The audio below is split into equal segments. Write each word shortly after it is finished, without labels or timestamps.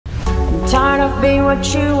of being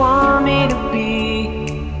what you want me to be.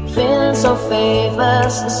 Feeling so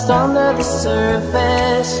faithless, just under the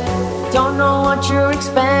surface. Don't know what you're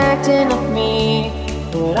expecting of me,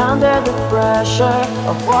 but under the pressure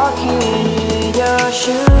of walking in your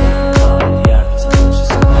shoes.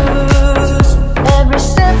 Every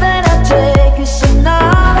step that I take is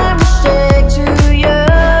another mistake to you.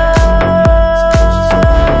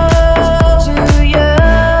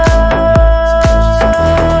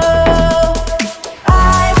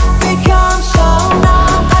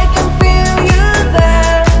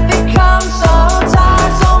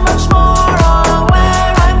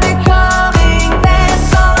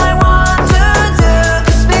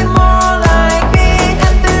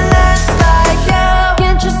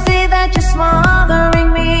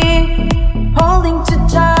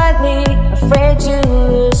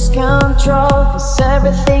 Cause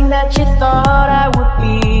everything that you thought I would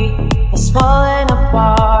be is falling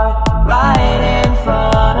apart right in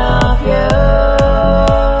front of you.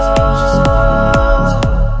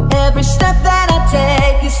 Every step that I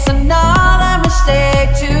take is another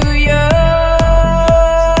mistake to you.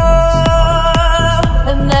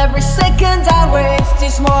 And every second I waste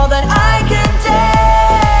is more than I can take.